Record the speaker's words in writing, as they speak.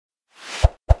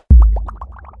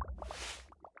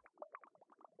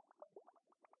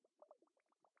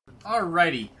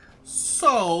Alrighty.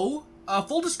 So,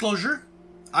 full disclosure,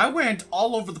 I went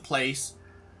all over the place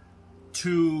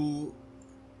to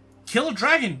kill a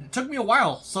dragon. It took me a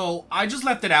while, so I just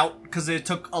left it out because it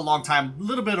took a long time, a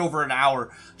little bit over an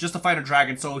hour, just to find a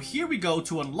dragon. So here we go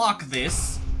to unlock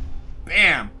this.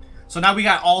 Bam! So now we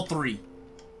got all three,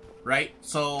 right?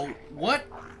 So, what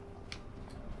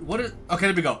is... Okay,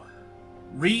 there we go.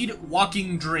 Read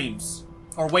Walking Dreams,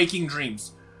 or Waking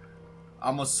Dreams.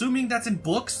 I'm assuming that's in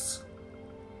books.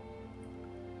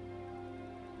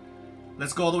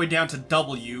 Let's go all the way down to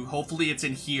W. Hopefully it's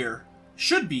in here.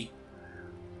 Should be.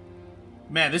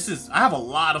 Man, this is... I have a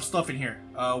lot of stuff in here.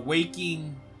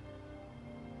 Waking...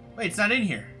 Wait, it's not in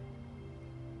here.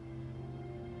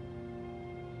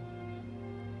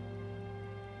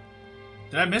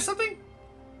 Did I miss something?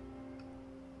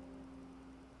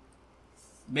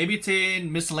 Maybe it's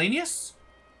in miscellaneous?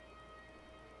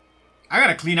 I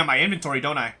gotta clean up my inventory,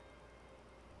 don't I?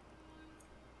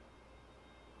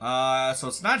 So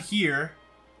it's not here.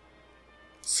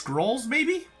 Scrolls,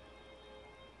 maybe?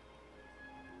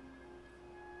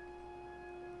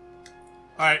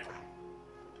 Alright.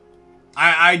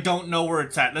 I don't know where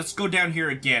it's at. Let's go down here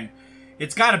again.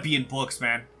 It's gotta be in books,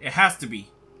 man. It has to be.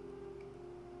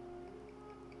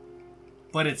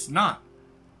 But it's not.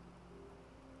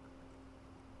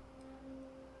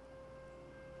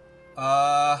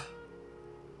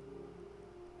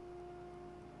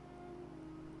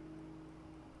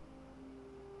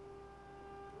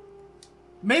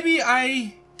 Maybe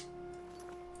I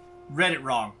read it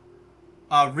wrong.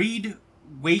 Read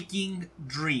Waking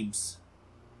Dreams.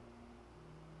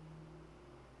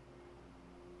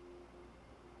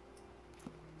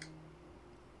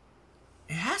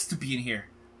 It has to be in here.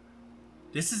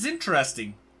 This is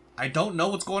interesting. I don't know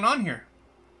what's going on here.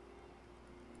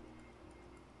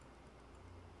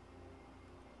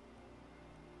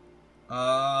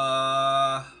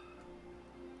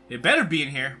 It better be in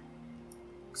here.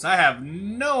 Because I have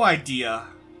no idea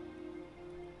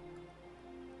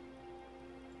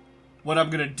what I'm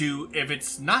gonna do if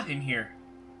it's not in here.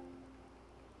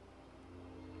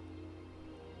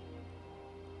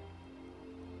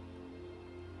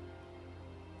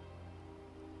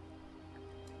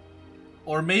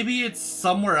 Or maybe it's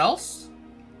somewhere else?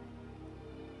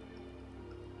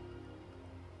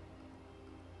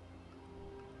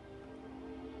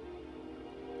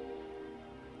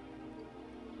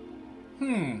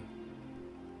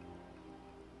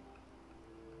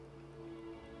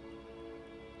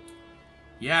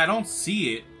 Yeah, I don't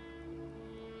see it.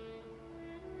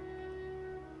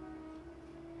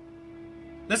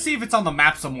 Let's see if it's on the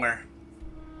map somewhere.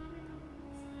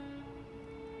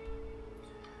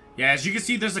 Yeah, as you can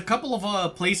see, there's a couple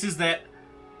of places that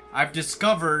I've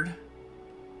discovered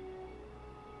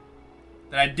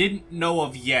that I didn't know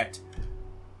of yet.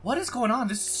 What is going on?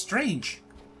 This is strange.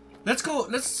 Let's go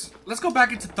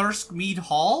back into Thirstmead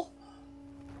Hall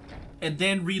and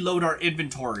then reload our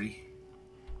inventory.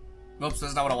 Oops,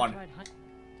 that's not what I wanted.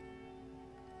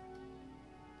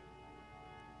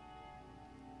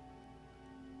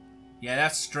 Yeah,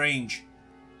 that's strange.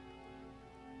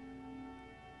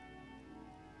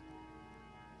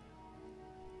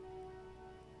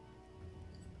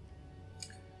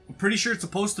 I'm pretty sure it's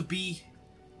supposed to be...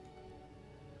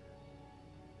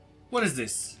 What is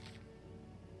this?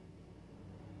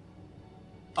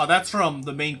 Oh, that's from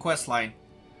the main quest line.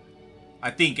 I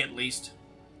think, at least.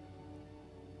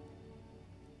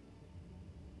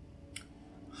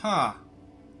 Huh.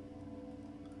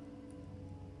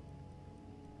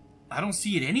 I don't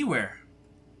see it anywhere.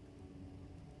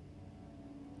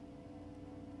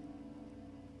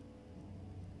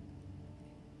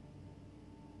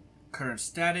 Current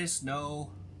status,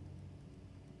 no.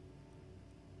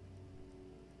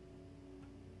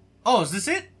 Oh, is this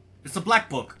it? It's the black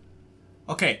book.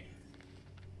 Okay.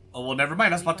 Oh, well, never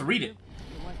mind. I was about to read it. It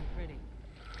wasn't pretty.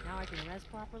 Now I can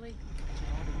rest properly.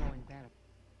 It'll all be going better.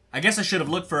 I guess I should have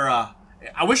looked for, I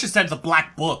wish it said the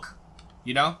black book.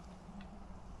 You know?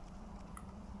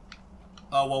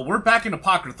 Oh, well, we're back in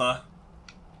Apocrypha.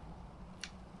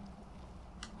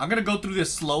 I'm gonna go through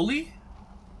this slowly.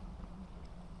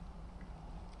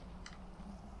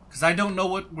 Because I don't know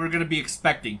what we're gonna be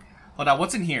expecting. Hold on,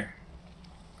 what's in here?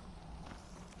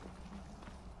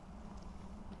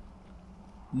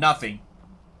 Nothing.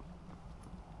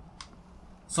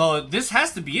 So this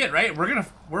has to be it, right?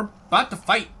 We're about to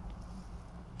fight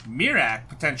MIRAAKS,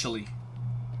 potentially.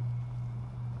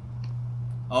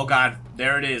 Oh god,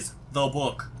 there it is. The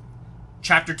book.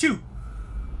 Chapter 2.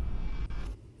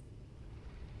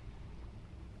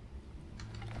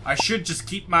 I should just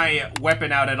keep my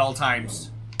weapon out at all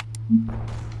times.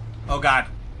 Oh god.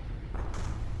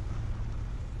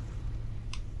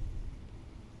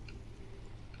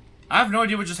 I have no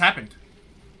idea what just happened.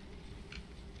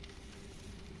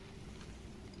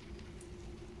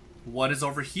 What is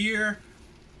over here?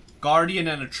 Guardian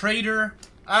and a traitor.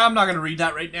 I'm not gonna read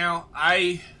that right now.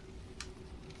 I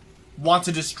want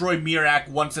to destroy MIRAAKS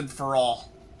once and for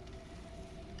all.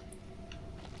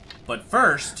 But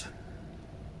first,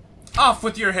 off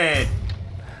with your head.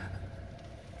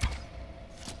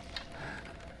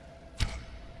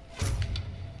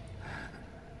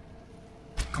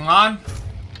 Come on.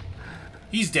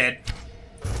 He's dead.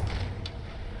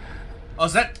 Oh,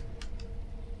 is that...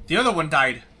 The other one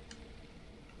died.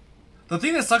 The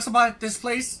thing that sucks about this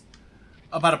place,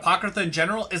 about Apocrypha in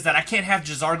general, is that I can't have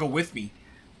Jazargo with me.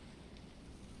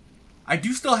 I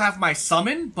do still have my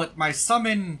summon, but my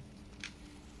summon...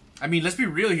 I mean, let's be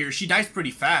real here. She dies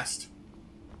pretty fast.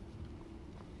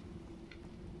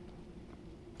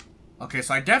 Okay,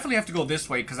 so I definitely have to go this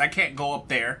way, because I can't go up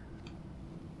there.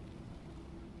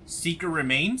 Seeker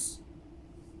remains.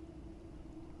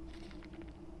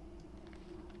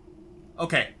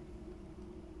 Okay.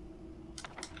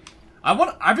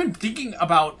 I've been thinking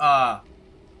about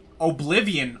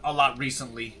Oblivion a lot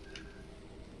recently.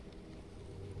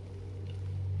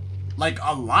 Like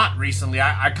a lot recently.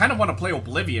 I kind of want to play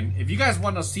Oblivion. If you guys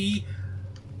want to see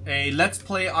a Let's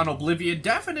Play on Oblivion,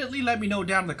 definitely let me know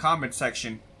down in the comment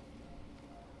section.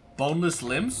 Boneless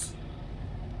limbs?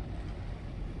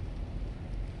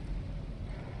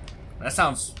 That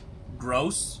sounds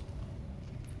gross.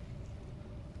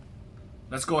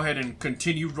 Let's go ahead and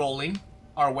continue rolling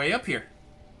our way up here.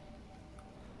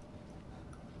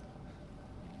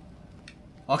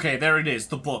 Okay, there it is,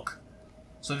 the book.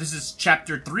 So this is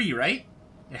chapter 3, right?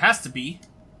 It has to be.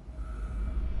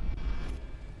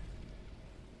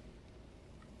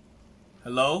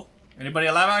 Hello? Anybody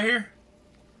alive out here?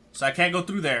 So I can't go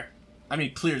through there. I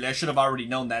mean, clearly, I should have already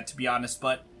known that, to be honest,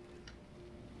 but...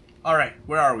 Alright,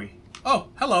 where are we? Oh,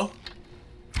 hello.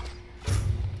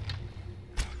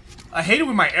 I hate it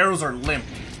when my arrows are limp.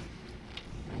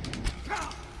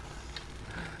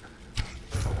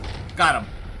 Got him.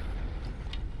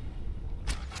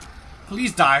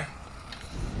 Please die.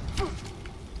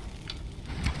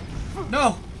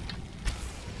 No.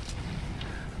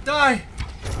 Die.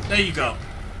 There you go.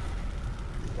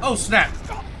 Oh, snap.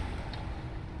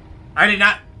 I did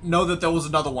not know that there was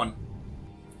another one.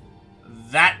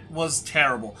 That was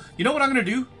terrible. You know what I'm going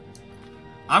to do?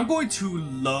 I'm going to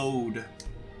load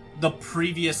the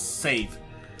previous save.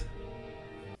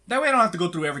 That way I don't have to go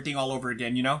through everything all over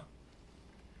again, you know?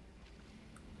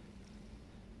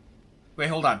 Wait,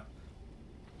 hold on.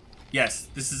 Yes,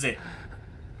 this is it.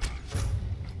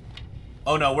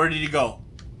 Oh no, where did he go?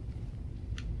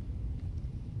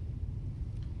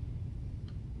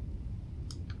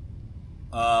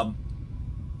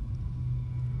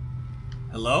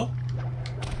 Hello?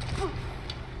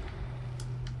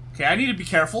 Okay, I need to be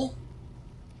careful.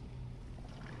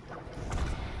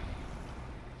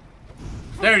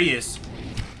 There he is.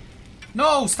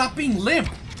 No, stop being limp.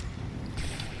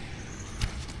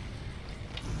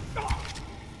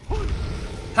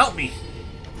 Help me.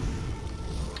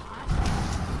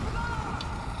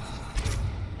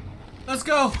 Let's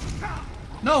go.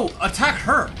 No, attack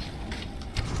her.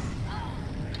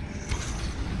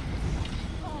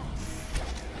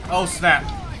 Oh, snap.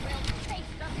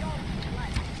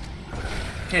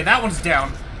 Okay, that one's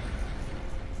down.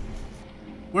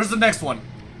 Where's the next one?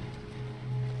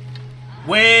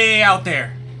 Way out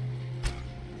there.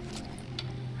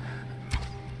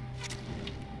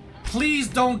 Please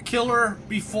don't kill her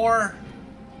before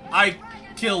I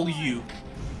kill you.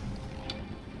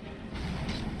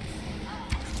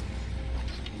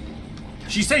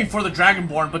 She's saying for the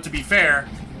Dragonborn, but to be fair,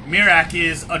 MIRAAKS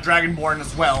is a Dragonborn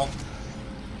as well.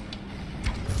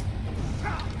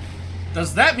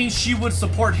 Does that mean she would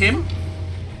support him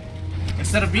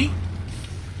instead of me?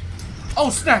 Oh,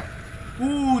 snap.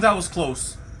 Ooh, that was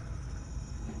close.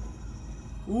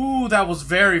 Ooh, that was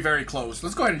very, very close.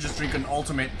 Let's go ahead and just drink an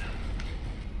ultimate.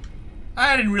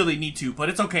 I didn't really need to, but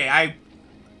it's okay.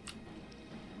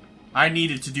 I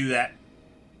needed to do that.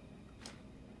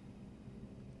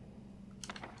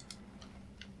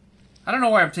 I don't know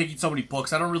why I'm taking so many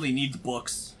books. I don't really need the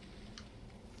books.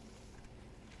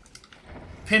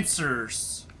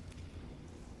 Pincers.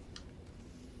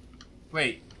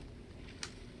 Wait.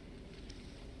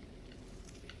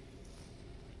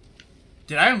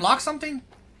 Did I unlock something?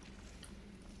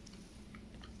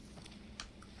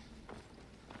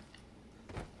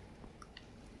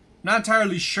 Not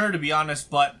entirely sure, to be honest,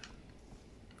 but...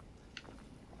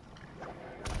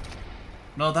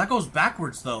 No, that goes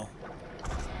backwards, though.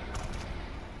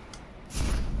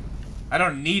 I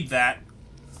don't need that.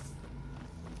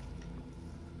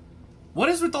 What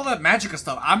is with all that magica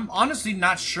stuff? I'm honestly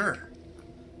not sure.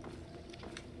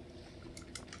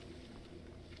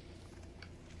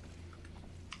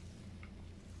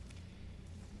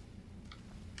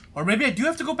 Or maybe I do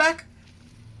have to go back?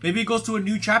 Maybe it goes to a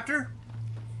new chapter?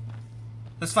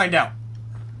 Let's find out.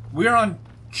 We're on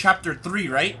chapter 3,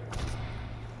 right?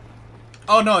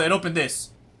 Oh no, it opened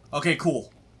this. Okay,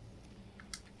 cool.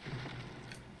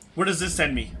 Where does this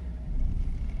send me?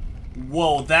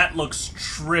 Whoa, that looks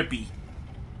trippy.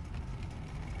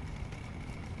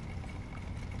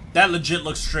 That legit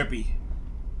looks trippy.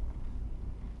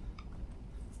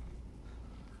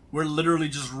 We're literally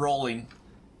just rolling.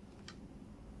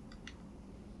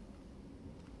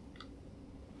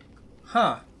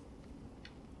 Huh.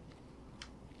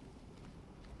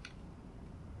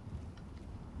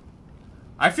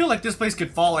 I feel like this place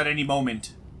could fall at any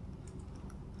moment.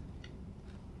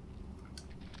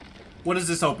 What does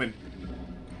this open?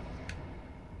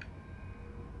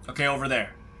 Okay, over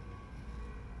there.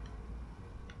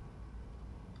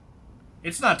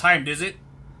 It's not timed, is it?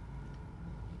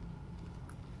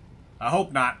 I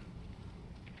hope not.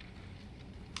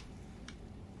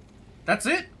 That's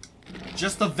it?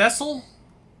 Just the vessel?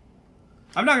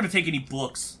 I'm not gonna take any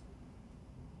books.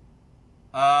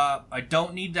 I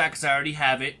don't need that because I already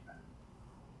have it.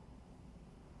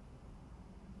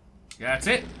 Yeah, that's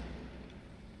it.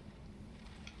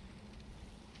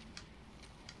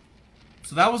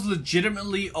 So that was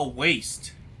legitimately a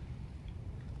waste.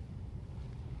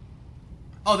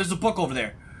 Oh, there's a book over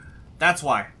there. That's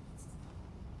why.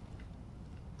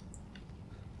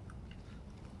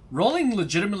 Rolling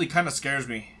legitimately kind of scares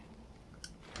me.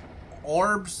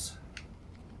 Orbs.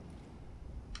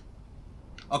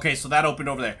 Okay, so that opened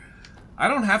over there. I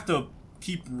don't have to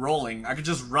keep rolling. I could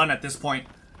just run at this point.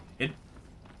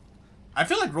 I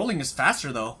feel like rolling is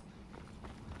faster, though.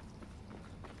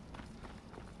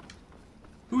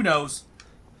 Who knows?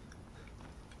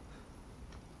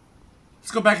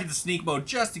 Let's go back into sneak mode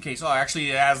just in case. Oh, actually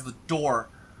it has the door.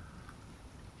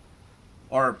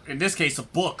 Or, in this case, a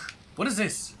book. What is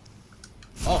this?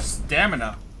 Oh,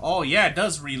 stamina. Oh, yeah, it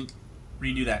does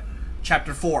redo that.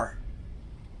 Chapter 4.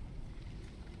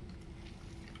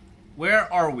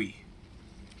 Where are we?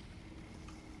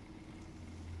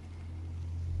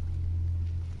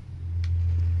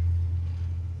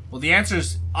 Well, the answer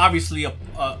is obviously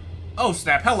oh,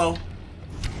 snap. Hello.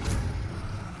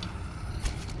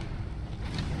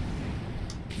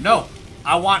 No.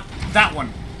 I want that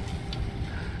one.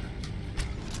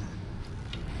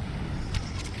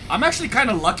 I'm actually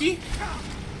kind of lucky.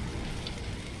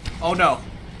 Oh, no.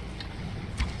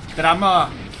 That I'm,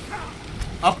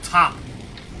 up top.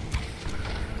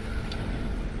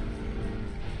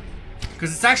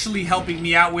 Because it's actually helping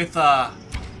me out with,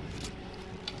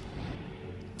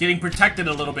 getting protected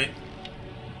a little bit.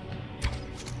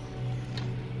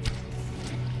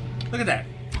 Look at that.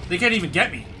 They can't even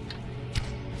get me.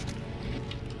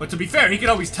 But to be fair, he can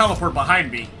always teleport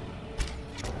behind me.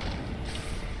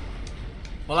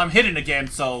 Well, I'm hidden again,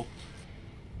 so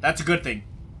that's a good thing.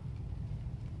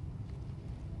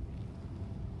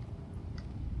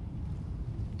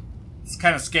 It's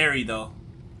kind of scary, though.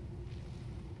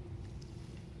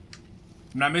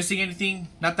 I'm not missing anything.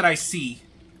 Not that I see.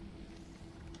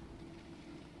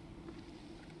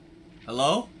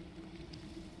 Hello?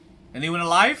 Anyone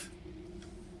alive?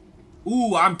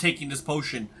 Ooh, I'm taking this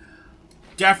potion.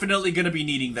 Definitely gonna be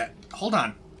needing that. Hold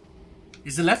on.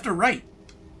 Is it left or right?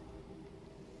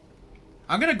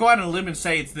 I'm gonna go out on a limb and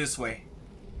say it's this way.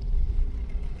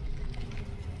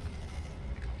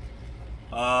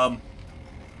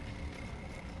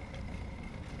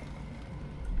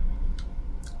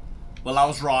 Well, I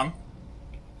was wrong.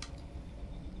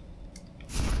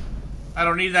 I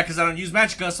don't need that because I don't use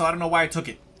magicka, so I don't know why I took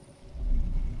it.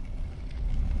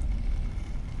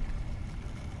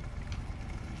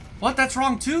 What? That's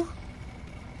wrong too?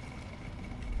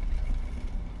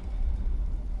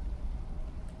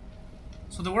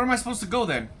 So then where am I supposed to go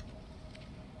then?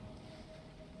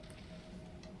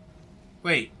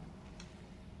 Wait.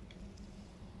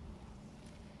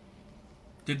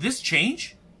 Did this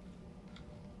change?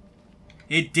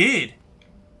 It did.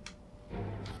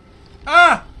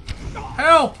 Ah!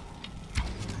 Help!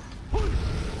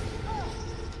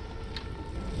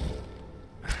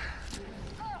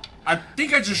 I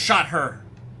think I just shot her.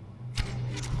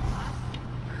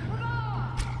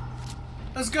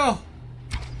 Let's go.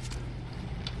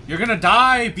 You're gonna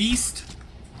die, beast.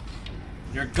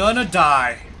 You're gonna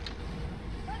die.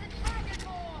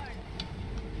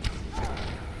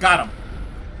 Got him.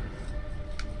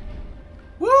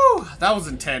 Woo! That was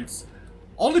intense.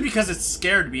 Only because it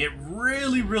scared me. It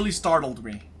really, really startled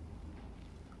me.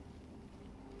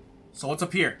 So what's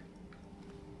up here?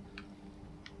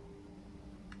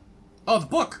 Oh, the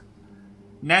book!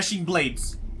 Gnashing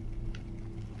Blades.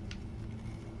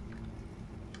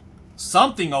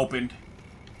 Something opened.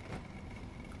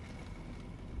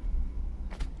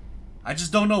 I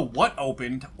just don't know what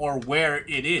opened or where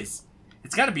it is.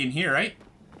 It's gotta be in here, right?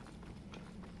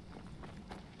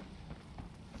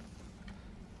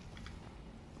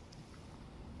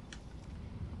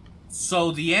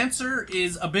 So the answer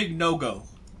is a big no-go.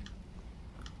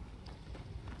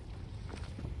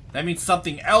 That means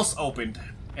something else opened,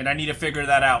 and I need to figure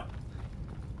that out.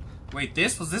 Wait,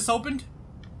 was this opened?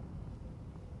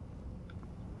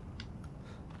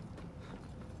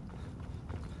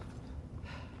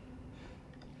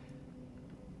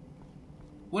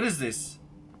 What is this?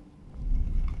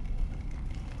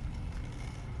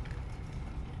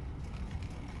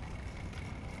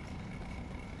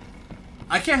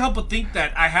 I can't help but think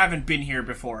that I haven't been here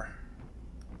before.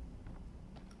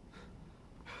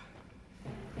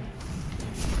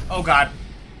 Oh god.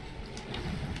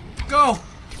 Go!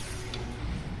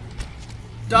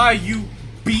 Die, you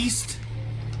beast!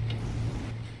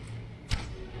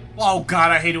 Oh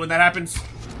god, I hate it when that happens.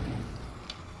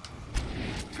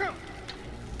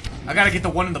 I gotta get the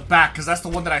one in the back, because that's the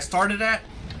one that I started at.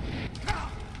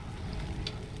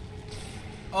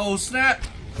 Oh, snap.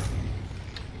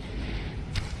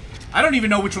 I don't even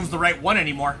know which one's the right one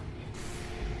anymore.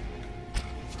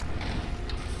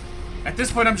 At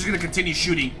this point, I'm just gonna continue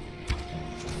shooting.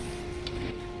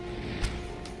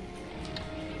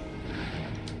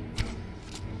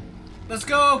 Let's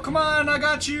go! Come on, I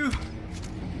got you!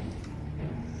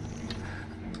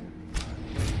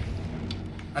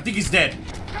 I think he's dead.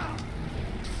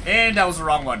 And that was the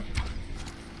wrong one.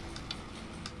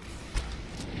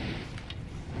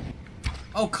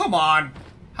 Oh, come on!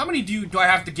 How many do I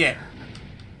have to get?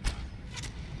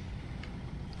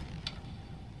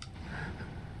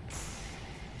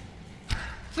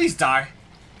 Please die.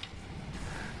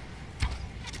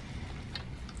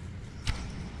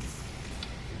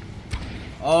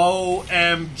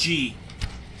 OMG.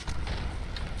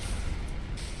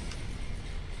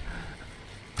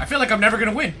 I feel like I'm never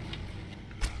gonna win.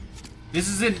 This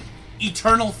is an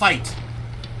eternal fight.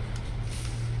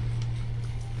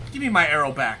 Give me my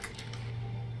arrow back.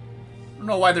 I don't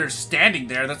know why they're standing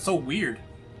there. That's so weird.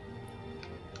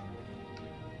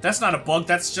 That's not a bug.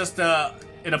 That's just an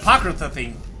Apocrypha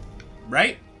thing.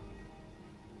 Right?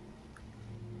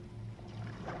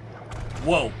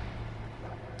 Whoa.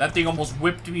 That thing almost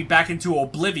whipped me back into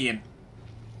oblivion.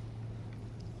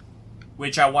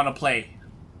 Which I want to play.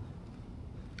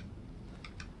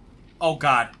 Oh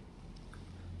god.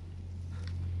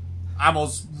 I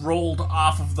almost rolled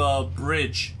off of the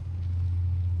bridge.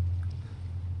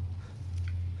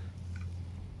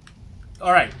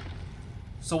 Alright.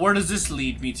 So where does this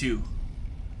lead me to?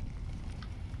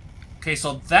 Okay,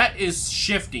 so that is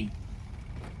shifting.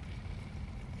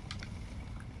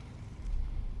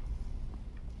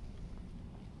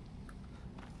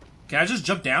 Can I just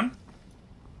jump down?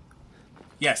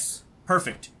 Yes.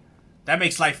 Perfect. That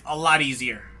makes life a lot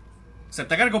easier.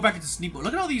 Except I gotta go back into sneak mode.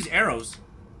 Look at all these arrows.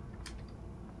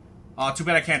 Oh, too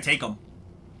bad I can't take them.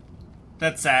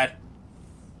 That's sad.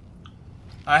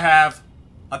 I have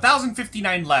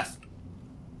 1,059 left.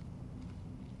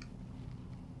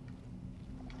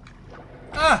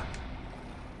 Ah!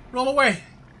 Roll away.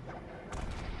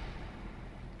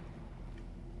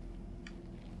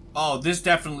 Oh, there's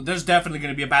definitely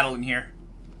gonna be a battle in here.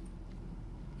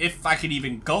 If I can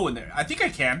even go in there. I think I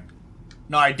can.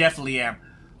 No, I definitely am.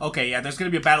 Okay, yeah, there's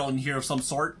gonna be a battle in here of some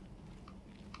sort.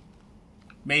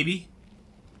 Maybe.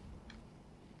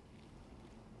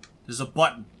 There's a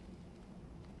button.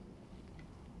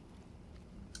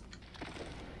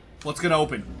 What's gonna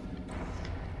open?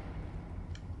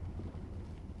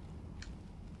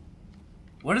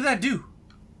 What did that do?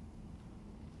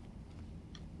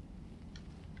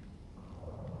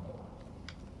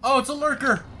 Oh, it's a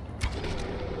lurker.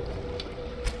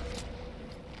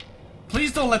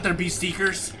 Please don't let there be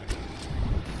seekers.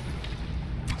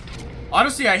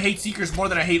 Honestly, I hate seekers more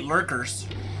than I hate lurkers.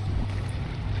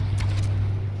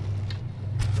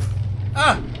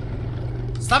 Ah!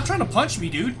 Stop trying to punch me,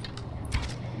 dude.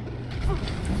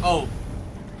 Oh.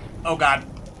 Oh, God.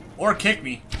 Or kick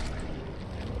me.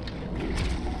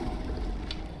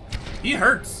 He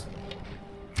hurts.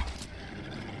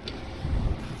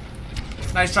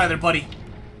 Nice try there, buddy.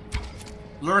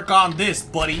 Lurk on this,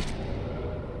 buddy.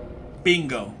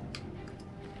 Bingo.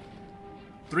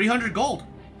 300 gold.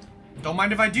 Don't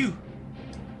mind if I do.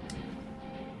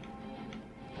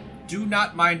 Do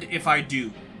not mind if I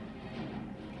do.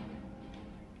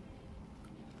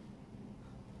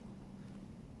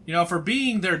 You know, for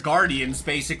being their guardians,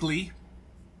 basically,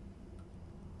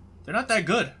 they're not that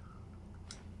good.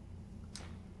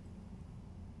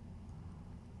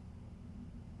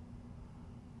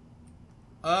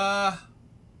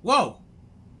 Whoa.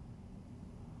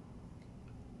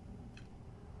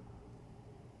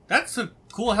 That's a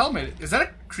cool helmet. Is that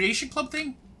a Creation Club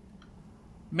thing?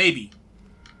 Maybe.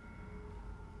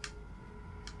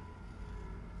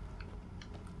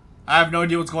 I have no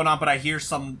idea what's going on, but I hear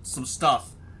some stuff.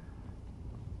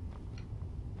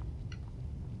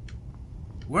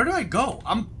 Where do I go?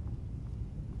 I'm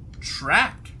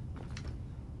trapped.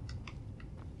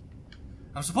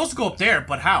 I'm supposed to go up there,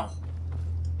 but how?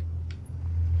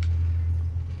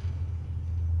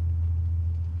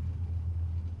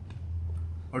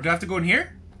 Or do I have to go in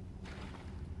here?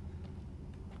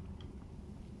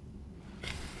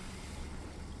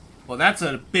 Well, that's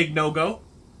a big no-go.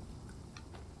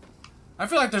 I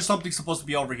feel like there's something supposed to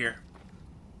be over here.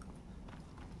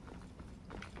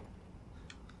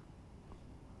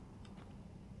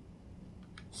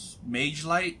 Mage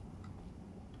light.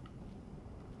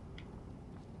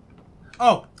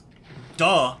 Oh,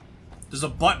 duh. There's a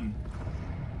button.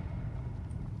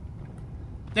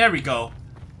 There we go.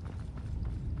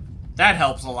 That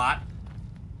helps a lot.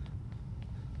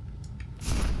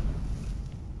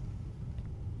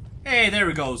 Hey, there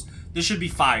it goes. This should be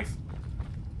 5.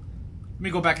 Let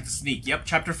me go back into sneak. Yep,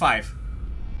 chapter 5.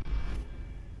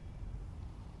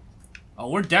 Oh,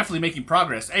 we're definitely making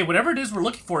progress. Hey, whatever it is we're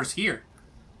looking for is here.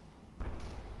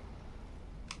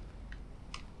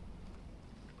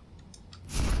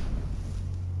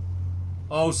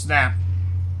 Oh, snap.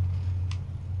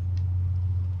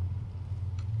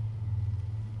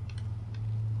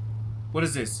 What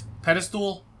is this?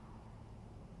 Pedestal?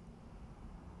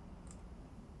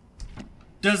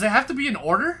 Does it have to be in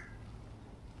order?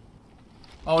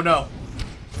 Oh no.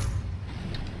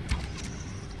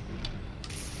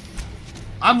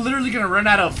 I'm literally gonna run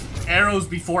out of arrows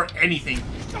before anything.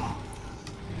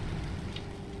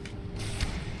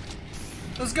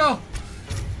 Let's go.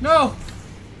 No.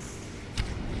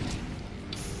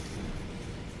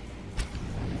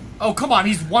 Oh, come on.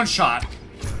 He's one shot.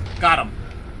 Got him.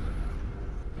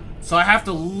 So I have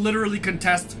to literally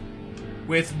contest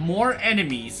with more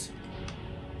enemies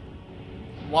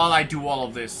while I do all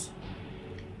of this.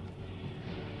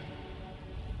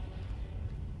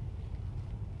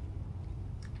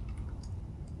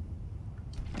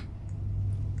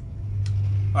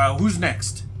 Alright, who's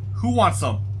next? Who wants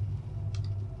some?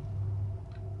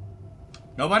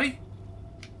 Nobody?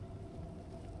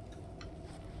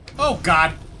 Oh,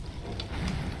 God.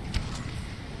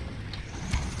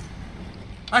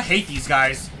 I hate these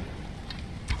guys.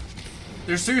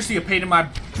 They're seriously a pain in my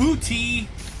booty.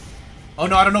 Oh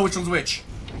no, I don't know which one's which.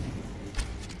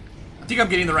 I think I'm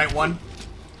getting the right one.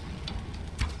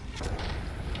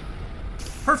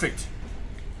 Perfect.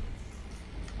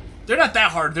 They're not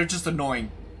that hard, they're just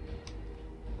annoying.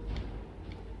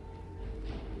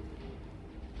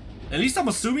 At least I'm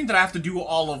assuming that I have to do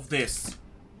all of this.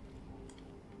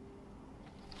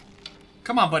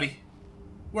 Come on, buddy.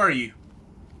 Where are you?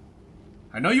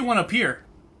 I know you want to appear.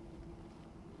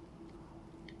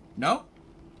 No?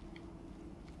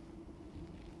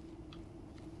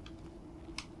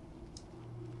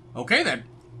 Okay then.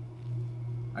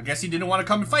 I guess he didn't want to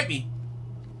come and fight me.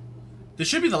 This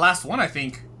should be the last one, I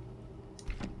think.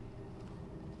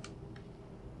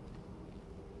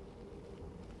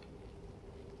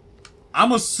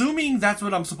 I'm assuming that's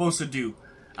what I'm supposed to do.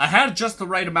 I had just the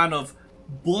right amount of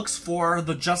books for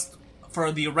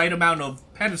the right amount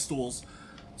of pedestals.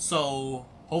 So,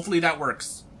 hopefully that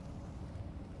works.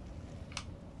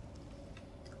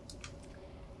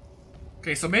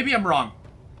 Okay, so maybe I'm wrong.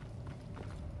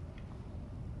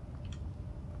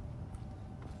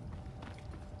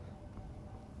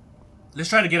 Let's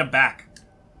try to get him back.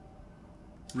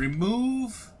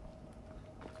 Remove.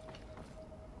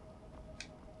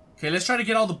 Okay, let's try to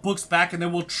get all the books back, and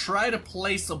then we'll try to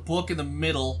place a book in the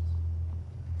middle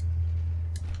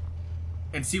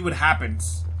and see what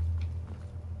happens.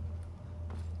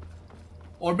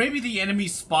 Or maybe the enemy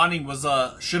spawning was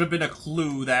should have been a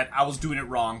clue that I was doing it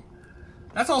wrong.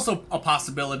 That's also a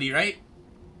possibility, right?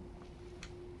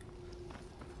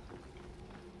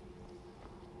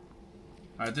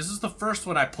 Alright, this is the first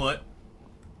one I put.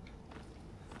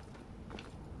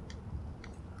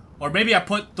 Or maybe I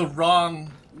put the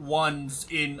wrong ones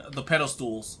in the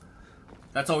pedestals.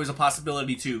 That's always a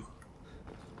possibility too.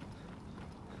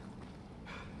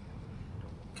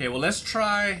 Okay, well let's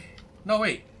try... No,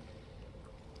 wait.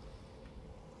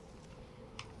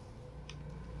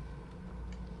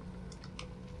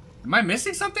 Am I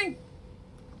missing something?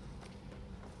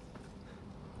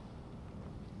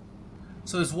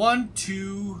 So there's 1,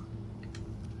 2,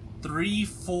 3,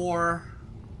 4.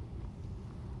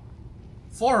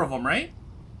 4 of them, right?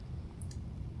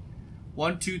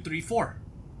 1, 2, 3, 4.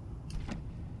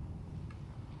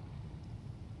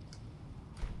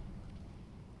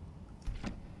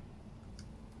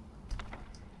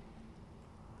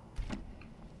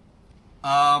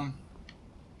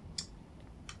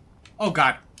 Oh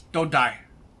god, don't die.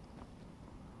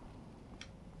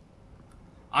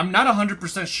 I'm not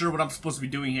 100% sure what I'm supposed to be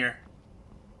doing here.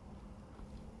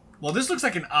 Well, this looks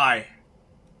like an eye.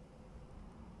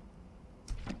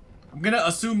 I'm gonna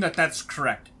assume that that's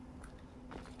correct.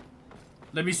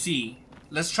 Let me see.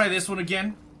 Let's try this one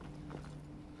again.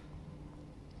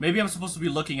 Maybe I'm supposed to be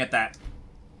looking at that.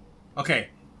 Okay.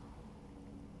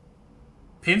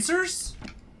 Pincers?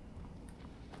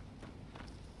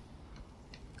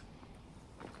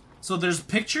 So there's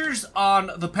pictures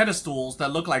on the pedestals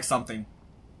that look like something.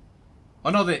 Oh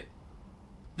no,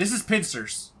 this is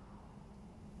pincers.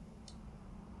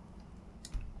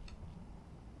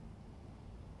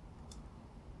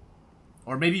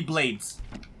 Or maybe blades.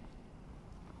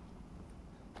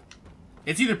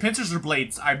 It's either pincers or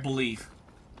blades, I believe.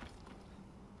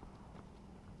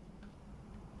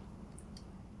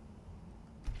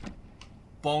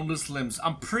 Boneless limbs.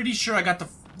 I'm pretty sure I got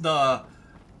the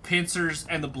pincers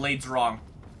and the blades wrong.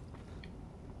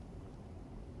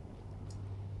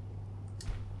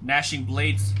 Gnashing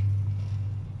blades.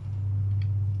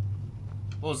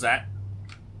 What was that?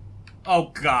 Oh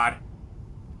god.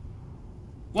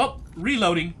 Well,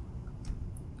 reloading.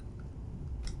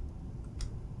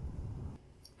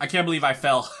 I can't believe I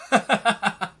fell.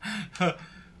 Well,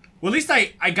 at least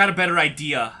I got a better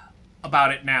idea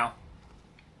about it now.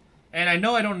 And I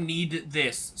know I don't need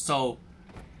this, so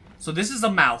this is a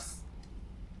mouth.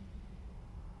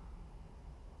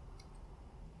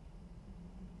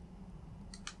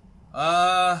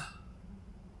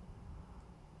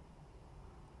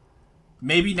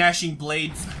 Maybe gnashing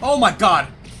blades. Oh my god!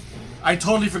 I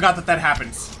totally forgot that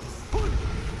happens.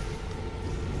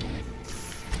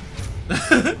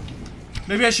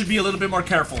 Maybe I should be a little bit more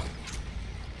careful.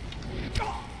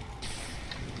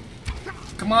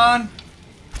 Come on.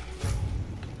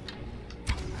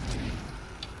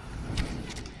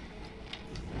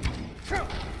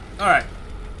 Alright.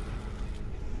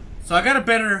 So I got a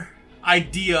better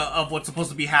idea of what's supposed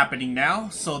to be happening now.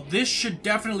 So this should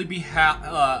definitely be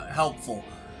helpful.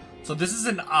 So this is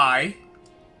an eye.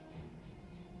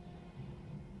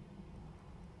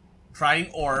 Prying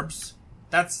orbs.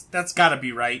 That's gotta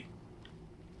be right.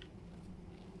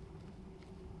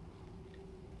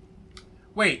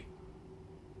 Wait.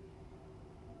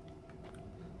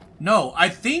 No, I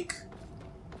think...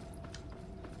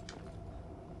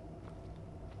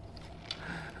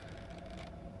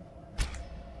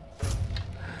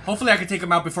 Hopefully I can take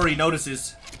him out before he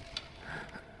notices.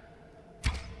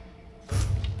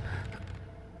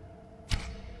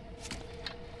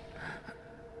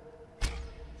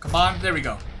 Come on, there we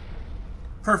go.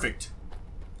 Perfect.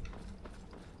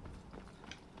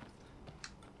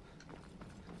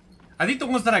 I think the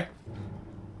ones that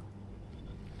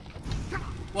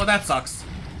well, that sucks.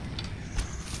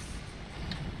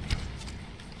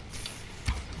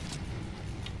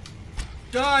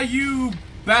 Die, you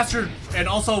bastard! And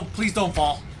also, please don't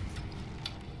fall.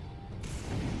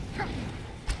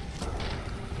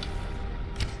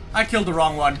 I killed the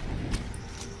wrong one.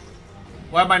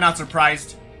 Why am I not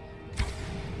surprised?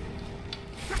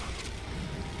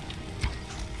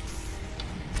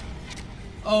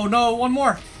 Oh no, one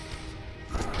more.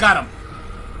 Got him.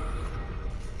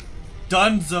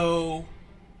 Dunzo.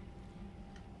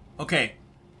 Okay.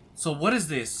 So what is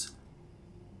this?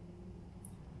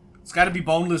 It's gotta be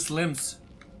boneless limbs.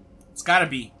 It's gotta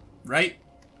be, right?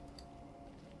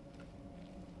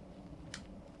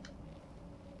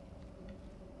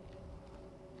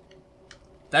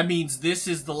 That means this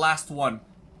is the last one.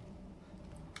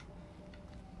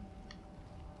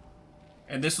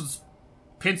 And this was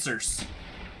pincers.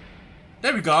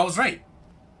 There we go, I was right.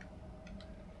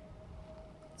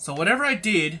 So whatever I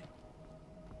did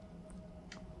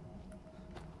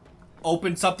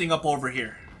opened something up over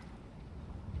here.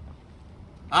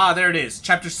 Ah, there it is.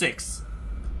 Chapter 6.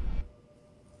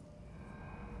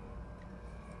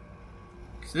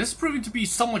 So this is proving to be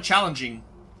somewhat challenging.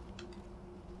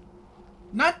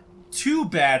 Not too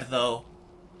bad, though.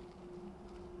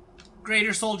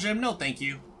 Greater Soul Gem? No, thank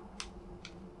you.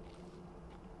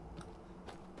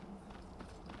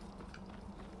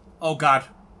 Oh god.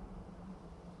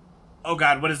 Oh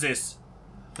god, what is this?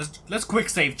 Let's quick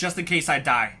save just in case I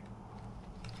die.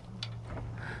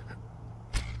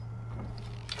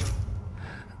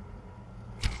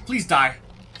 Please die.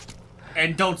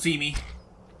 And don't see me.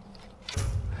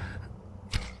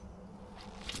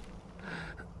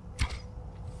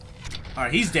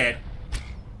 Alright, he's dead.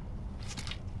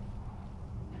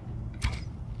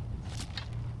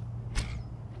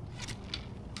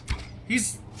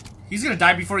 He's gonna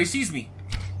die before he sees me.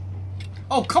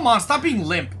 Oh, come on, stop being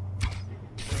limp.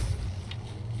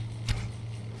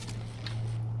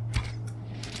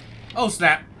 Oh,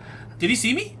 snap. Did he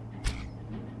see me?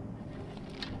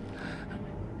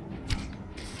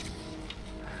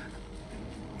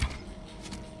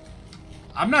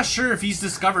 I'm not sure if he's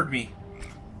discovered me.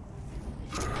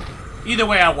 Either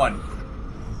way, I won.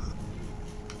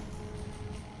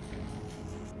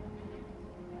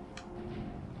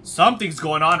 Something's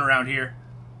going on around here.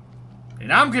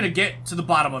 And I'm gonna get to the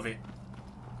bottom of it.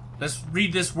 Let's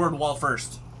read this word wall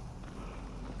first.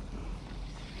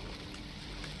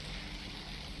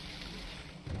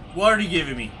 What are you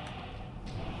giving me?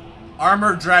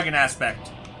 Armored dragon aspect.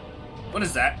 What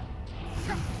is that?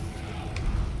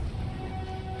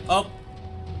 Oh.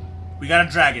 We got a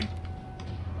dragon.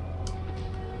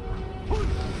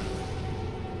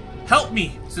 Help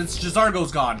me, since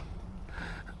Jazargo's gone.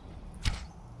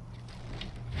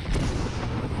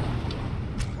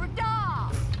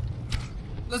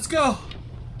 Let's go.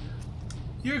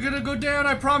 You're gonna go down,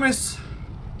 I promise.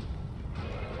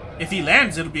 If he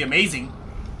lands, it'll be amazing.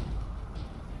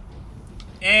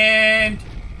 And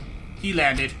he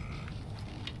landed.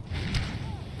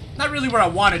 Not really where I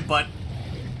wanted, but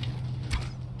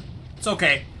it's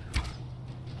okay.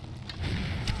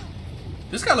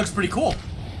 This guy looks pretty cool.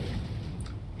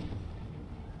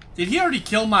 Did he already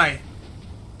kill my...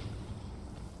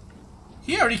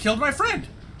 He already killed my friend.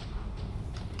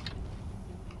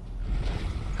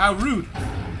 How rude.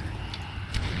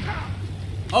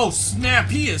 Oh,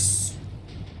 snap. He is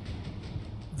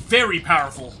very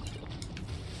powerful.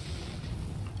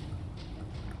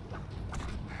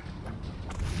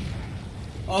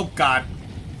 Oh, God.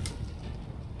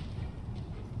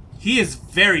 He is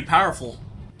very powerful.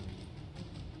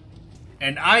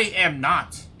 And I am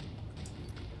not.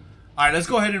 Alright, let's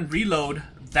go ahead and reload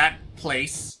that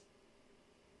place.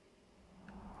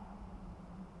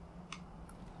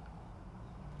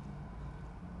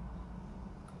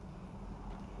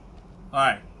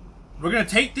 Alright. We're gonna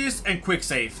take this and quick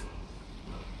save.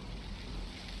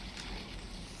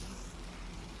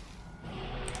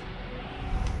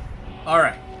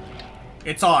 Alright.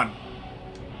 It's on.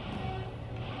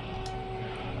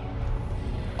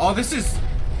 Oh, this is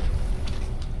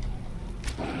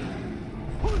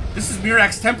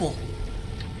MIRAAKS Temple.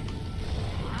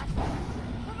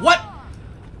 What?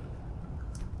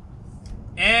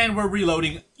 And we're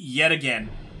reloading yet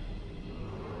again.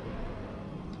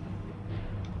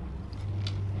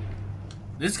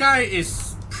 This guy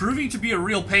is proving to be a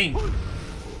real pain.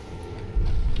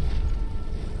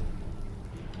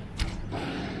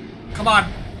 Come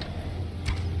on.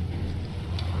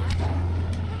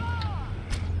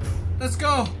 Let's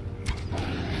go.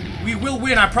 We will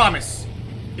win, I promise.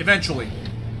 Eventually.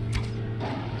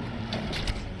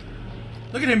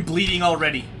 Look at him bleeding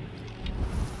already.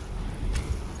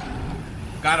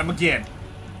 Got him again.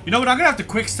 You know what? I'm gonna have to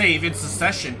quick save in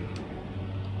succession.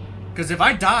 Because if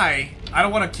I die, I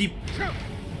don't want to keep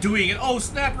doing it. Oh,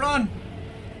 snap, run!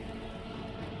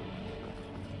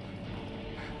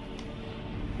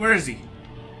 Where is he?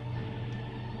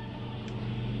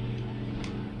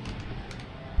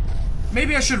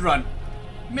 Maybe I should run.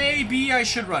 Maybe I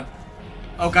should run.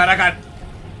 Oh god,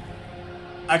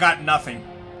 I got nothing.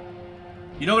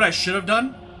 You know what I should have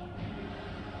done?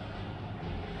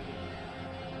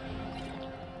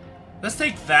 Let's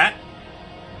take that.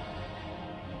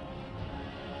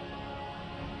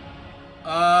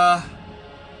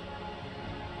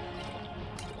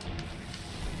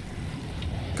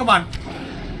 Come on.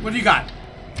 What do you got?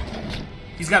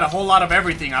 He's got a whole lot of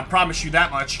everything, I promise you that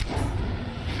much.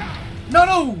 No,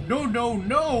 no, no, no,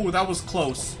 no, that was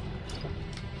close.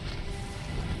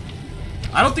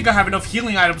 I don't think I have enough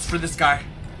healing items for this guy.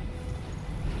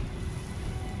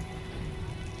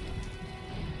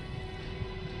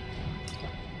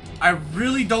 I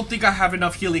really don't think I have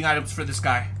enough healing items for this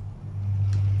guy.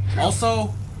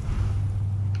 Also,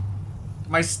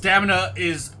 my stamina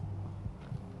is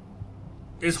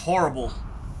horrible.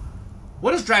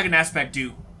 What does Dragon Aspect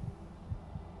do?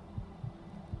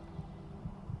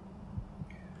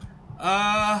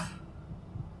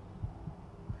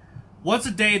 Once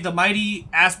a day, the mighty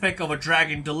aspect of a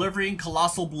dragon delivering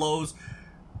colossal blows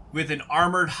with an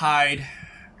armored hide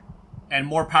and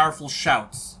more powerful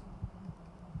shouts.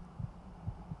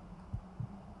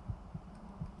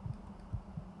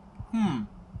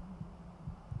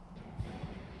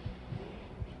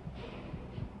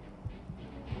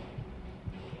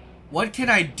 What can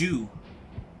I do?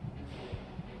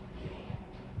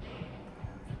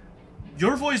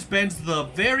 Your voice bends the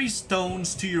very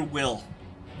stones to your will.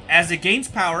 As it gains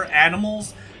power,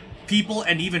 animals, people,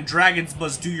 and even dragons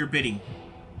must do your bidding.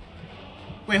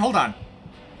 Wait, hold on.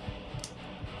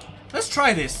 Let's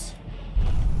try this.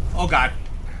 Oh god.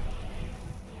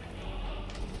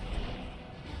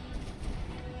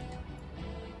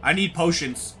 I need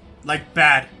potions. Like,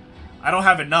 bad. I don't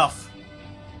have enough.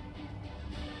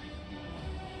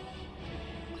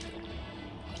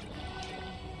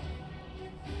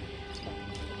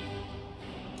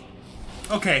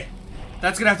 Okay.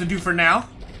 That's gonna have to do for now.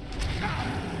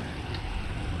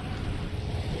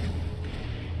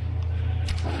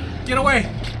 Get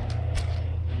away!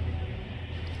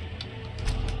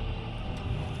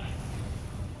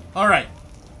 Alright.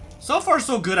 So far,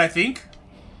 so good, I think.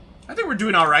 I think we're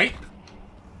doing alright.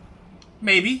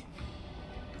 Maybe.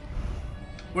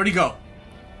 Where'd he go?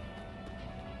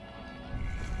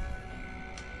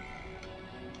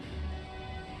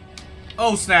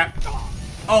 Oh, snap.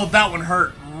 Oh, that one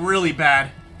hurt really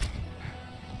bad.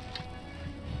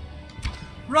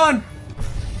 Run!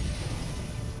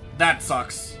 That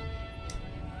sucks.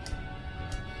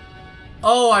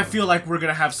 Oh, I feel like we're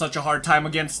gonna have such a hard time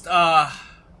against the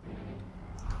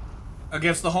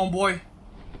homeboy.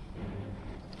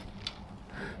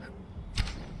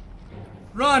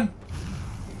 Run!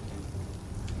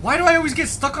 Why do I always get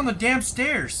stuck on the damn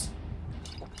stairs?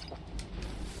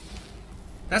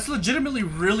 That's legitimately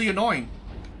really annoying.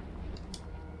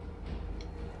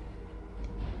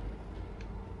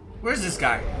 Where's this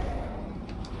guy?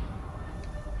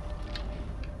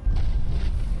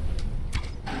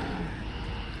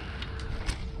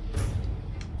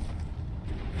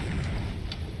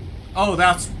 Oh,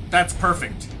 that's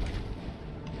perfect.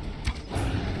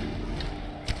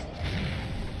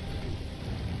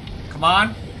 Come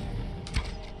on.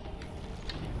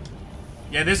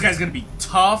 Yeah, this guy's gonna be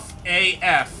tough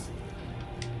AF.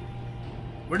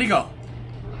 Where'd he go?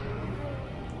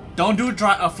 Don't do a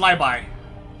flyby.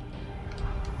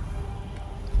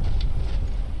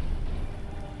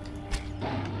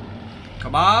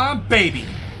 Come on, baby.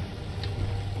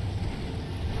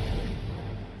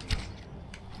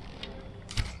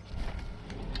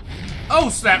 Oh,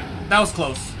 snap. That was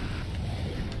close.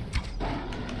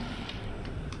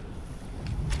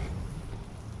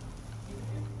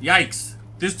 Yikes.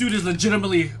 This dude is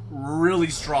legitimately really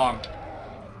strong.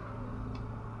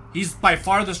 He's by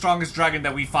far the strongest dragon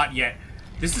that we fought yet.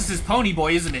 This is his pony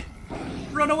boy, isn't it?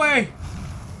 Run away!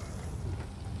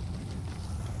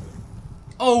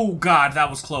 Oh god, that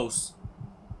was close.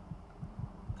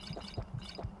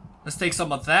 Let's take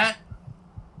some of that.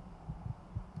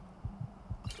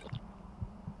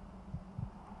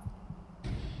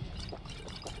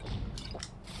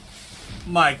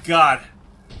 My god.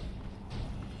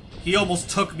 He almost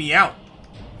took me out.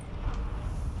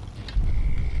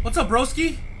 What's up,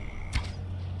 broski?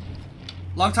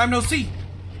 Long time no see.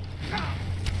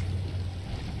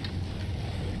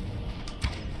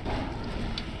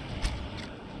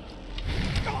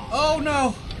 Oh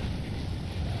no.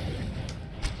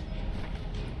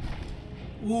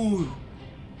 Ooh.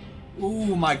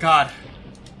 Ooh, my god.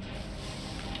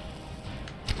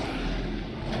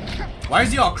 Why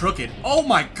is he all crooked? Oh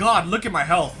my god, look at my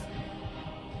health.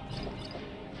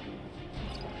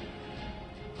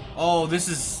 Oh, this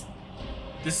is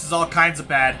all kinds of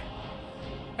bad.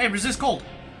 Hey, resist cold.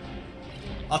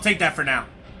 I'll take that for now.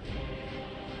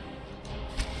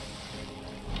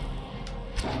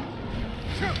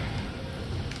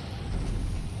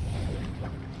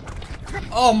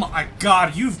 Oh my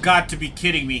god, you've got to be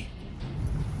kidding me.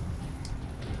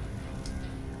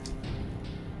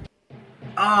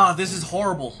 Ah, this is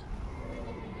horrible.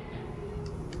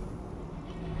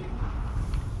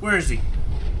 Where is he?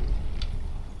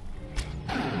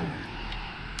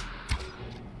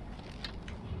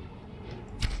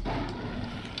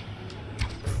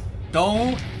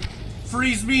 Don't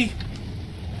freeze me.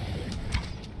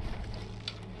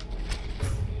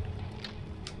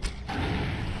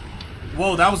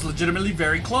 Whoa, that was legitimately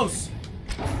very close.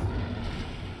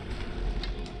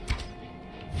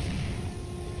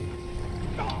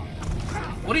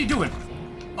 What are you doing?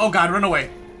 Oh god, run away.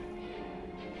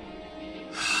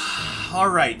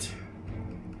 Alright.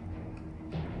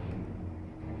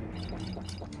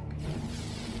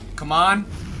 Come on.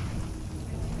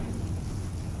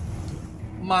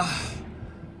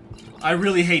 I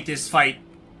really hate this fight.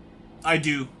 I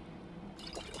do.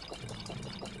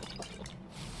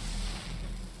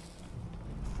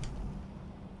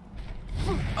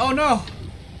 Oh no!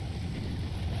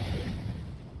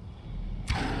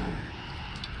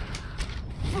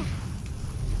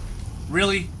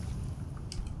 Really?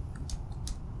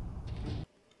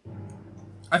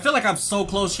 I feel like I'm so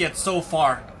close yet so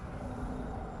far.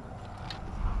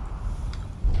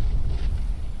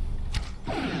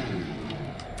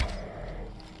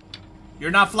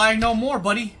 You're not flying no more,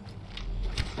 buddy.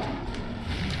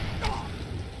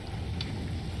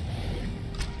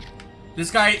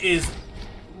 This guy is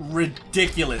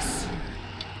ridiculous.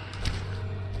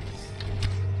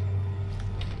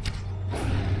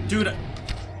 Dude,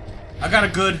 I got a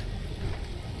good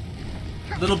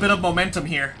little bit of momentum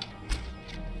here.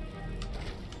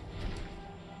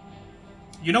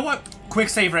 You know what? Quick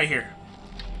save right here.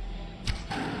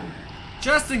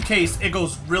 Just in case it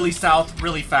goes really south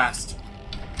really fast.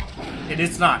 And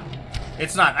it's not.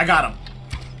 It's not. I got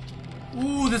him.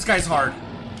 Ooh, this guy's hard.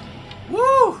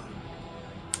 Woo!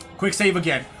 Quick save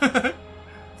again.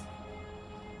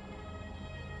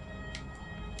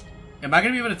 Am I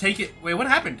gonna be able to take it? Wait, what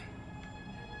happened?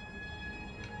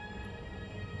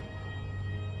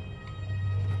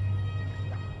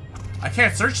 I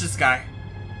can't search this guy.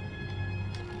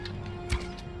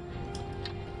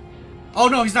 Oh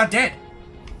no, he's not dead.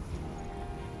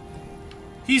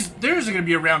 There's gonna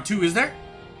be a round 2, is there?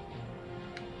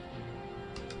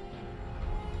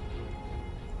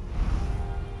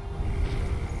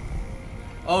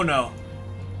 Oh no.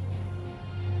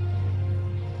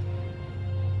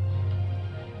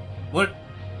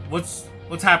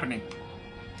 What's happening?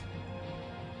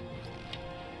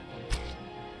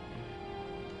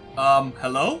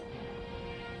 Hello?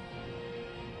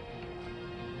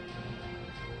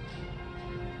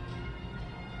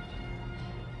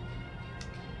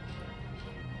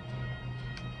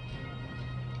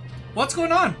 What's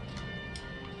going on?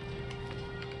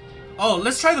 Oh,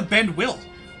 let's try the bend will.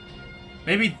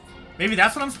 Maybe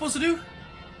that's what I'm supposed to do?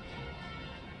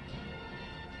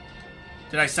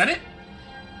 Did I set it?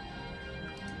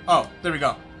 Oh, there we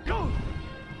go.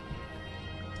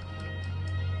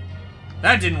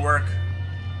 That didn't work.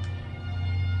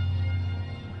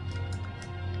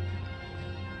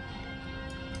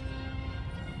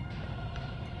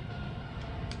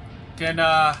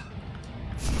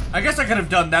 I guess I could have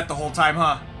done that the whole time,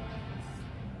 huh?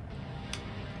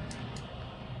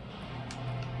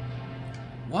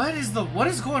 What is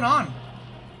going on?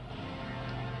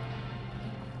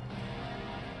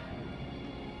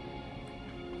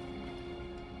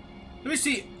 Let me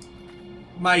see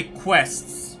my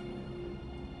quests.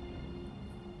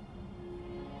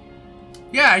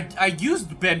 Yeah, I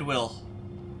used bend will.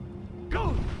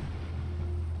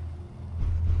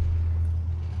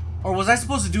 Or was I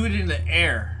supposed to do it in the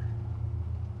air?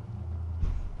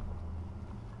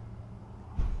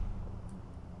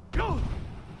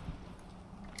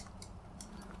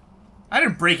 I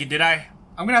didn't break it, did I?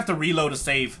 I'm gonna have to reload a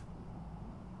save.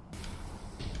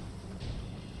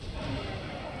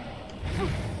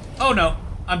 Oh no,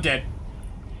 I'm dead.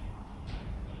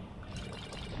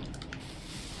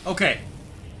 Okay.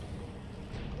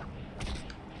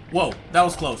 Whoa, that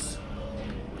was close.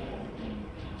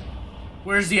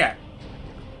 Where's he at?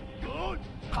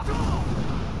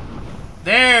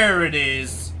 There it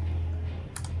is.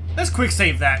 Let's quick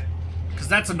save that, because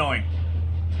that's annoying.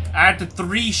 I had to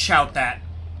 3-shout that.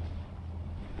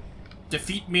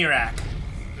 Defeat MIRAAKS.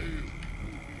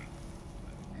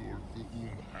 Your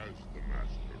Thu'um has the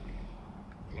mastery.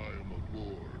 Climb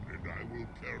aboard, and I will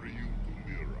carry you to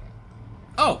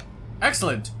MIRAAKS. Oh,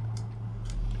 excellent.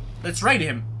 Let's raid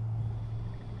him.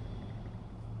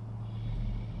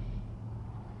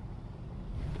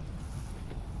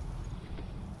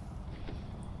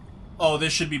 Oh,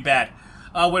 this should be bad.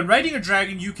 When riding a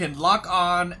dragon, you can lock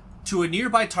on to a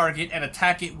nearby target and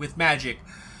attack it with magic.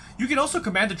 You can also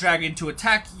command the dragon to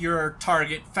attack your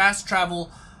target, fast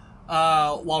travel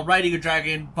while riding a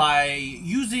dragon by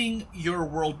using your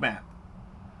world map.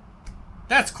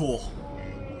 That's cool.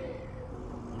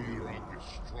 MIRAAKS is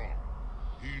strong.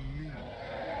 He knew.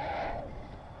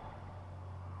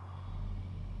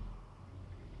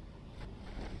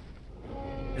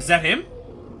 Is that him?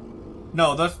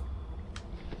 No,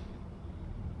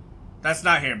 that's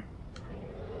not him.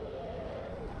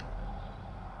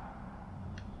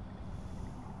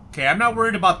 Okay, I'm not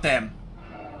worried about them.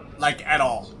 Like, at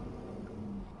all.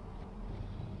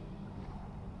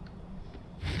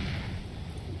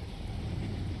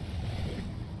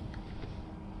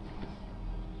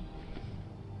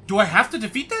 Do I have to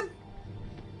defeat them?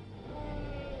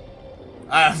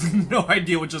 I have no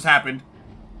idea what just happened.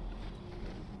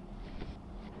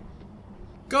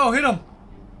 Go, hit him!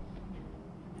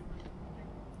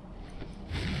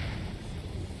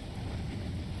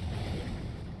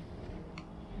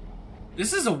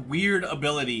 This is a weird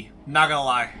ability, not gonna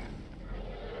lie.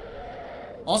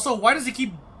 Also, why does he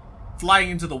keep flying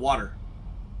into the water?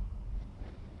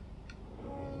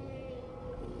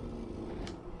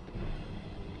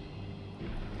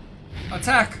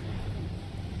 Attack!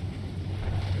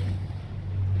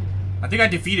 I think I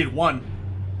defeated one.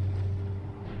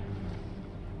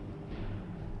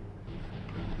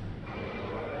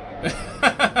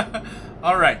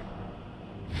 Alright.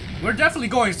 We're definitely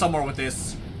going somewhere with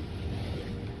this.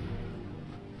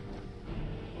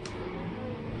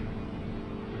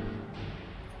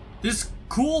 This is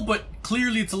cool, but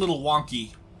clearly it's a little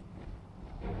wonky.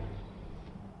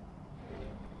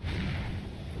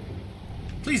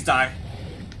 Please die.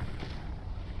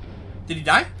 Did he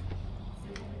die?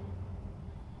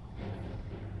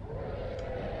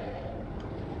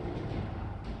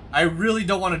 I really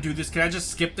don't want to do this. Can I just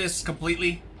skip this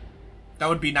completely? That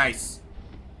would be nice.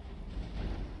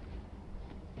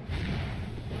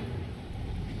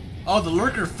 Oh, the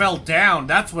lurker fell down.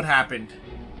 That's what happened.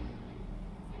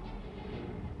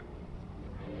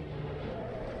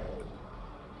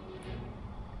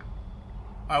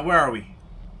 Alright, where are we?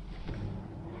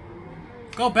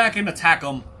 Go back and attack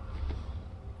him.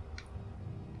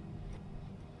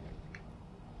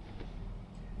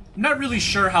 I'm not really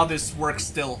sure how this works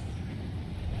still.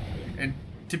 And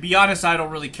to be honest, I don't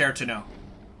really care to know.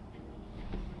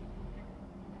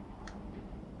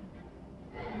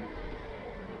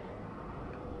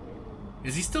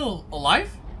 Is he still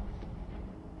alive?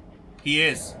 He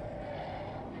is.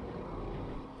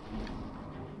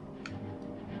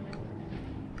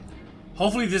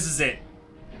 Hopefully this is it.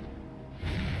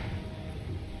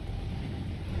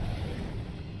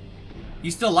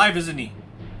 He's still alive, isn't he?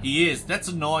 He is. That's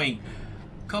annoying.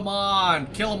 Come on,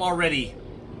 kill him already.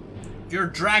 You're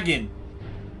a dragon.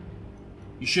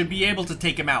 You should be able to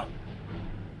take him out.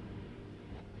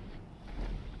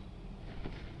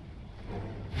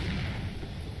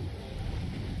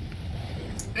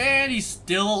 And he's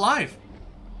still alive.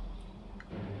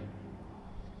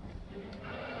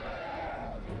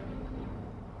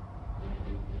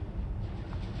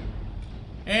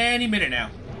 Any minute now.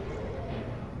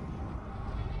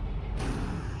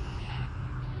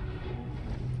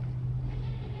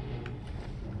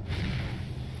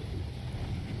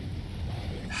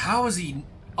 How is he?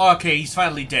 Oh, okay, he's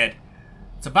finally dead.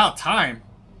 It's about time.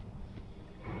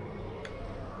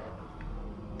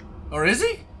 Or is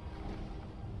he?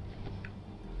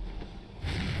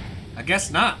 I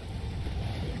guess not.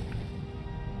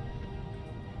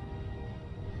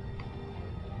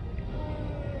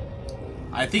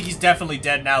 I think he's definitely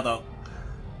dead now, though.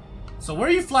 So where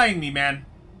are you flying me, man?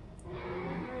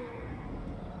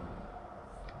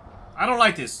 I don't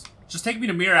like this. Just take me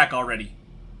to MIRAAKS already.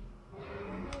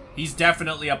 He's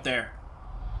definitely up there.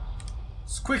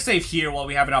 Let's quick save here while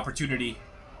we have an opportunity.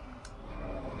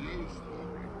 I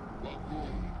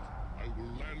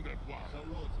will land at once.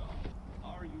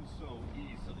 Are you so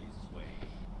easily swayed?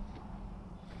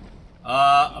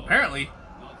 Apparently.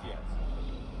 Not yet.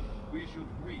 We should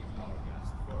greet our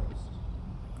guest first.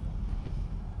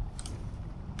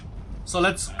 So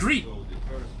let's greet. So the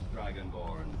first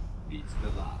Dragonborn beats the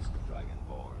last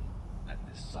Dragonborn at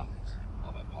the summit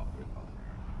of Apocrypha.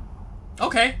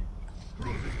 Okay.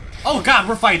 Oh god,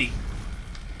 we're fighting.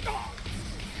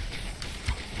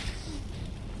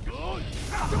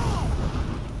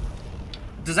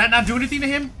 Does that not do anything to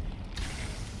him?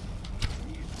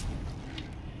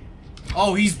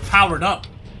 Oh, he's powered up.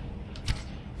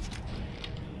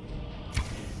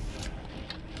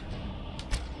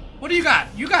 What do you got?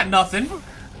 You got nothing.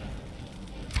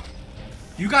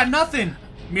 You got nothing,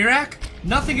 MIRAAKS.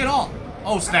 Nothing at all.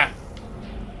 Oh, snap.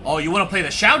 Oh, you want to play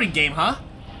the shouting game, huh?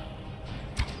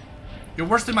 You're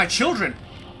worse than my children.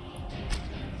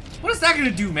 What is that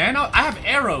gonna do, man? I have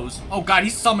arrows. Oh god, he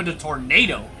summoned a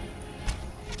tornado.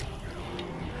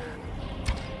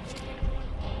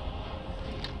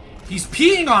 He's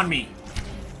peeing on me.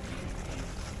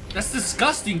 That's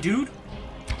disgusting, dude.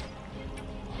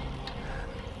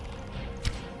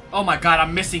 Oh my god,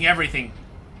 I'm missing everything.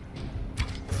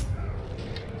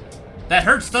 That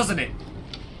hurts, doesn't it?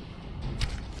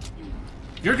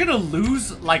 You're gonna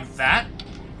lose like that?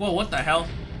 Whoa, what the hell?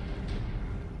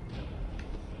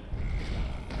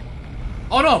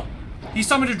 Oh no! He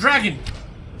summoned a dragon!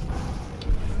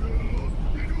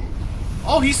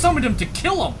 Oh, he summoned him to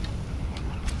kill him!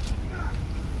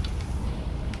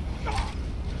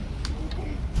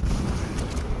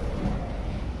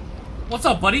 What's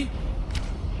up, buddy?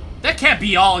 That can't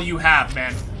be all you have,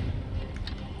 man.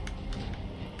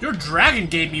 Your dragon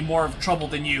gave me more of trouble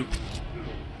than you.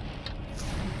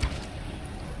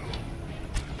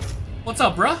 What's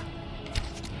up, bruh?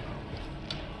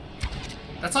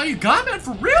 That's all you got, man?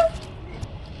 For real?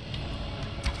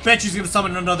 Bet he's gonna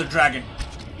summon another dragon.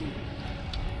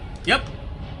 Yep.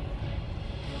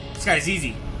 This guy's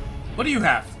easy. What do you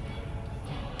have?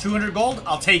 200 gold?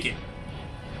 I'll take it.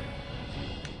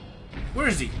 Where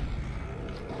is he?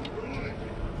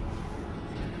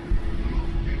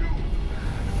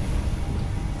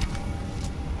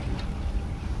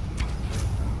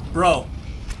 Bro,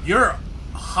 you're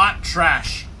hot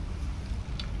trash.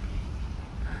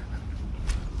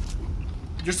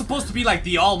 You're supposed to be like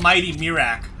the almighty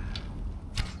MIRAAKS.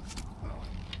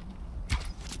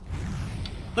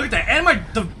 Look at that. And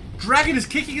the dragon is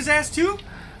kicking his ass too?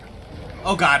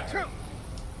 Oh god.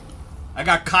 I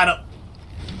got caught up.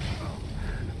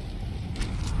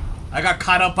 I got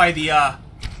caught up by the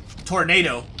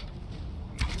tornado.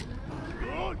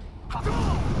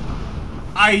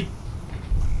 I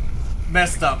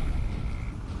messed up.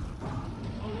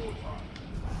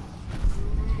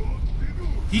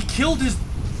 He killed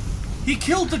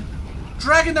the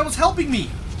dragon that was helping me.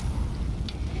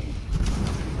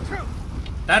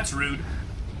 That's rude.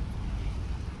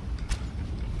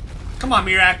 Come on,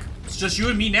 MIRAAKS. It's just you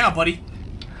and me now, buddy.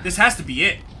 This has to be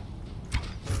it.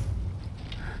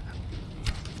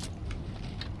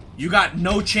 You got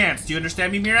no chance. Do you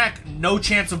understand me, MIRAAKS? No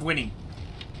chance of winning.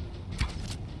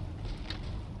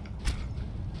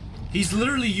 He's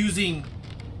literally using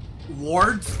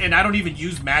wards, and I don't even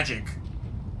use magic.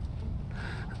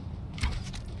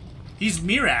 He's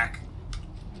MIRAAKS,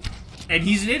 and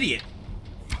he's an idiot.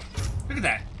 Look at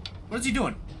that. What is he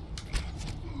doing?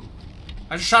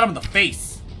 I just shot him in the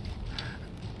face.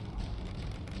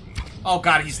 Oh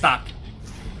god, he stopped.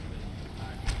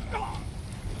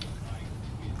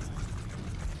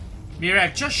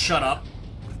 MIRAAKS, just shut up.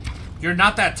 You're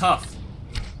not that tough.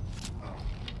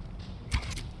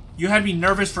 You had me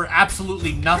nervous for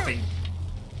absolutely nothing.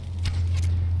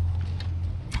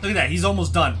 Look at that, he's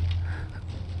almost done.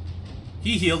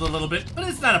 He healed a little bit, but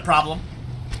it's not a problem.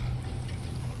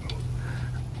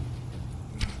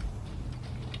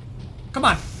 Come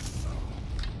on.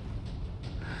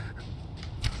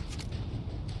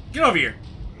 Get over here.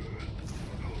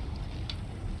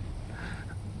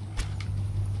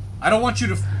 I don't want you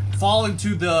to fall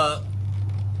into the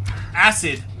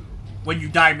acid when you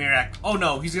die, MIRAAKS. Oh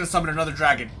no, he's gonna summon another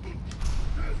dragon.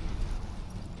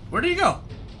 Where did he go?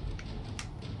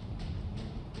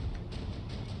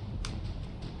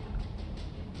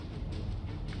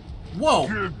 Whoa!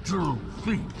 Did you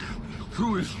think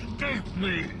to escape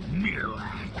me,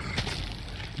 MIRAAKS?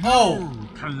 Oh! You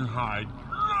can hide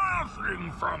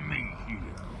nothing from me here.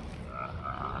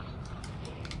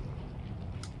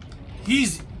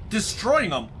 He's destroying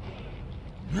them.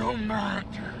 No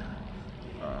matter.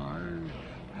 I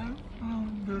have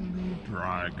found a new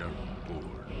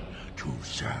Dragonborn to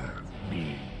serve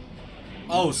me.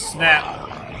 Oh, snap.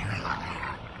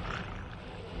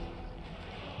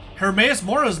 Hermaeus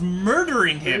Mora's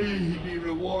murdering him. May he be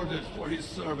rewarded for his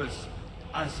service,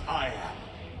 as I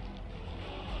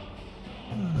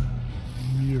am.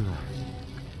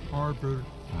 MIRAAKS harbored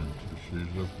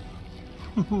fantasies of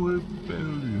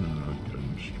rebellion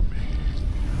against me.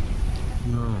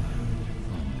 Learn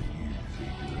from his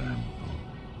example.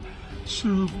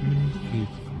 Serve me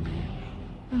faithfully,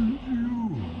 and you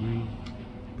will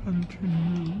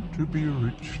continue to be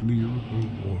richly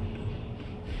rewarded.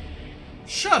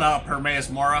 Shut up, Hermaeus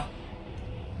Mora.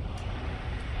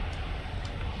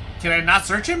 Can I not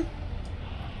search him?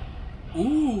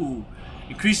 Ooh.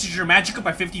 Increases your magicka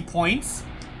by 50 points.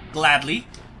 Gladly.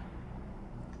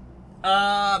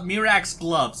 MIRAAKS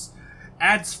gloves.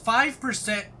 Adds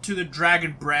 5% to the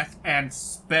dragon breath and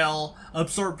spell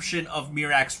absorption of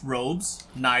MIRAAKS robes.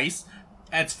 Nice.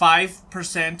 Adds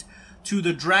 5% to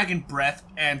the dragon breath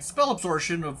and spell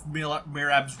absorption of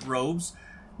MIRAAKS robes.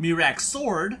 MIRAAKS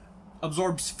sword.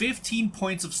 Absorbs 15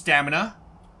 points of stamina.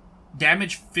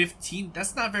 Damage 15.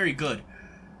 That's not very good.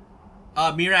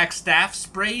 MIRAAKS staff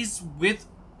sprays with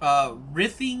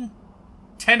writhing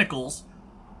tentacles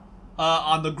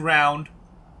on the ground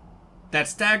that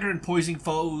stagger and poison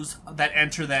foes that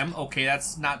enter them. Okay,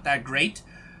 that's not that great.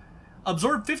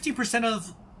 Absorb 50%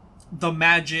 of the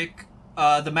magic,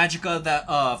 the magicka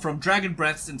that from dragon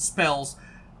breaths and spells.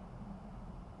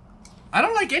 I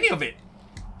don't like any of it.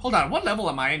 Hold on, what level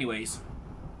am I anyways?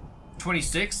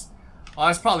 26? Oh,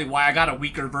 that's probably why I got a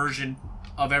weaker version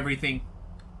of everything.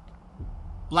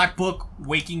 Black Book,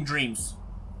 Waking Dreams.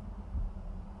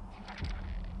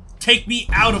 Take me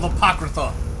out of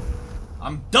Apocrypha.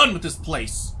 I'm done with this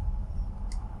place.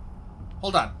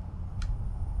 Hold on.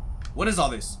 What is all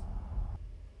this?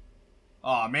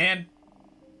 Aw, man.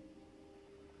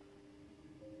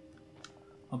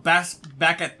 I'm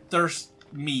back at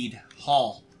Thirstmead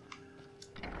Hall.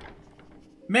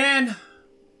 Man,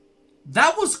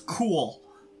 that was cool.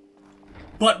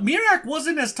 But MIRAAKS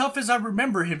wasn't as tough as I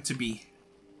remember him to be.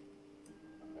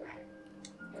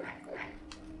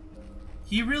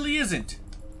 He really isn't.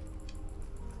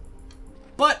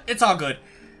 But it's all good.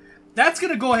 That's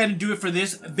gonna go ahead and do it for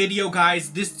this video,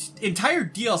 guys. This entire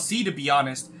DLC, to be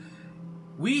honest.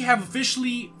 We have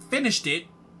officially finished it.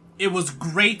 It was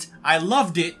great. I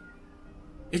loved it.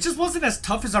 It just wasn't as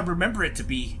tough as I remember it to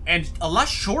be. And a lot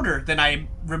shorter than I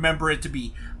remember it to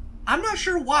be. I'm not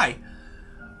sure why.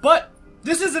 But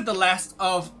this isn't the last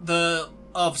of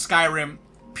Skyrim.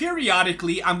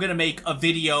 Periodically, I'm gonna make a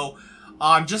video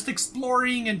on just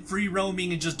exploring and free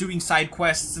roaming and just doing side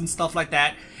quests and stuff like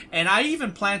that. And I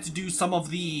even plan to do some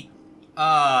of the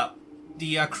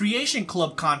Creation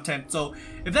Club content. So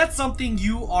if that's something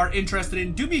you are interested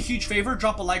in, do me a huge favor,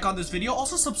 drop a like on this video.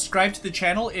 Also subscribe to the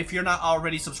channel if you're not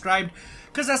already subscribed,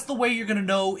 because that's the way you're gonna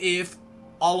know if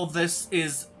all of this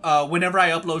is whenever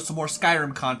I upload some more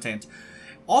Skyrim content.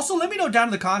 Also, let me know down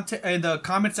in the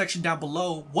comment section down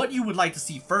below what you would like to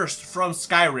see first from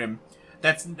Skyrim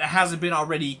that hasn't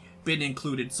already been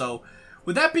included. So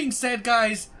with that being said,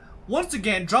 guys, once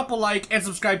again, drop a like and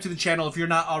subscribe to the channel if you're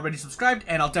not already subscribed,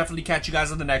 and I'll definitely catch you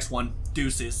guys on the next one.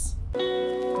 Deuces.